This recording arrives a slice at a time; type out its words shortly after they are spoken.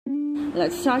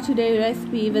Let's start today's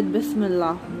recipe with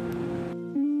Bismillah.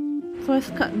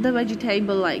 First cut the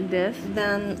vegetable like this,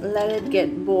 then let it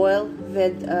get boiled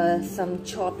with some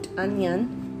chopped onion,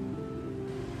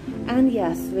 and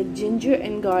yes, with ginger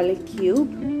and garlic cube,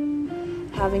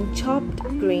 having chopped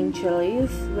green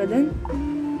chilies within,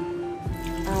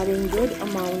 adding good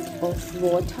amount of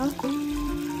water.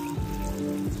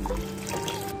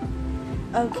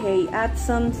 Okay, add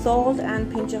some salt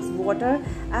and pinch of water.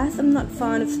 As I'm not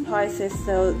fond of spices,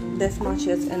 so this much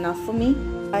is enough for me.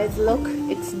 Guys, look,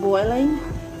 it's boiling.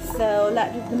 So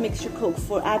let the mixture cook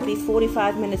for at least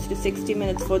 45 minutes to 60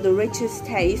 minutes for the richest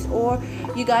taste, or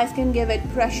you guys can give it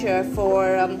pressure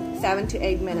for 7 to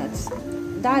 8 minutes.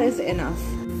 That is enough.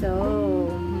 So,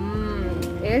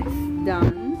 it's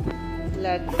done.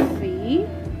 Let's see.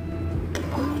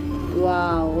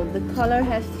 Wow, the color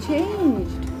has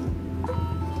changed.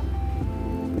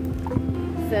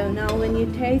 So now when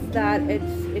you taste that, it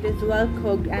is well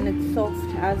cooked and it's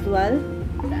soft as well.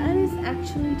 That is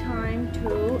actually time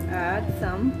to add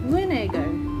some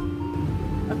vinegar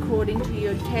according to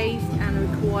your taste and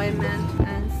requirement,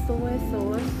 and soy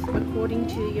sauce according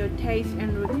to your taste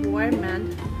and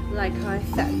requirement, like I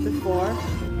said before.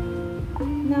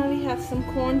 Now we have some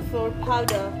corn flour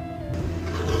powder.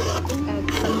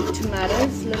 Add some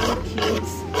tomatoes, little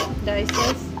cubes,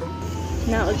 dices.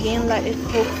 Now again, let it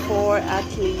cook for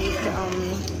at least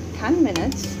 10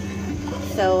 minutes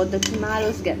so the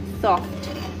tomatoes get soft.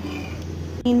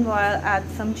 Meanwhile, add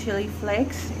some chili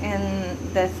flakes in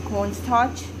this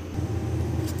cornstarch.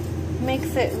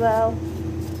 Mix it well.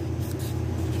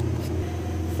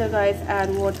 So guys, add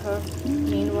water.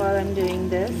 Meanwhile, I'm doing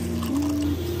this.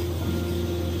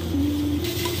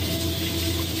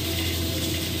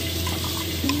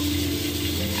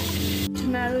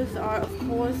 Tomatoes are of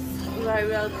course very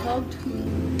well cooked.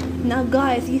 Now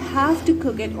guys, you have to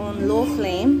cook it on low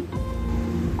flame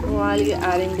while you're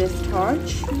adding this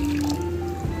starch.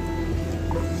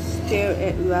 Stir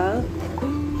it well.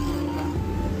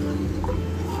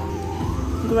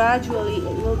 Gradually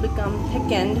it will become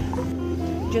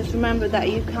thickened. Just remember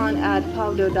that you can't add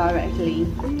powder directly.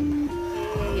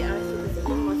 Okay, I see this is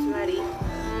almost ready.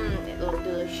 It looks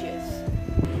delicious.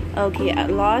 Okay,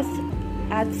 at last,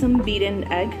 add some beaten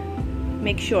egg.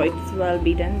 Make sure it's well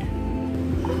beaten.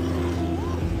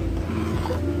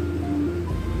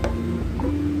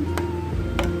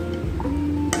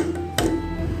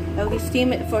 Okay,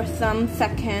 steam it for some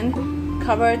seconds.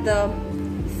 Cover the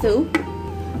soup.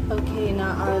 Okay,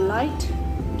 now our light,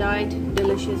 dyed,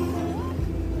 delicious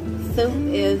soup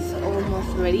is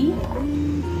almost ready.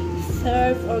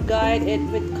 Serve or guide it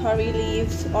with curry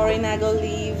leaves, oregano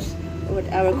leaves, or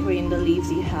whatever coriander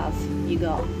leaves you have. You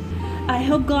go. I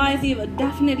hope guys you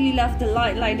definitely love the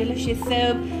light delicious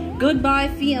soup. Goodbye,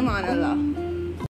 fi aman Allah.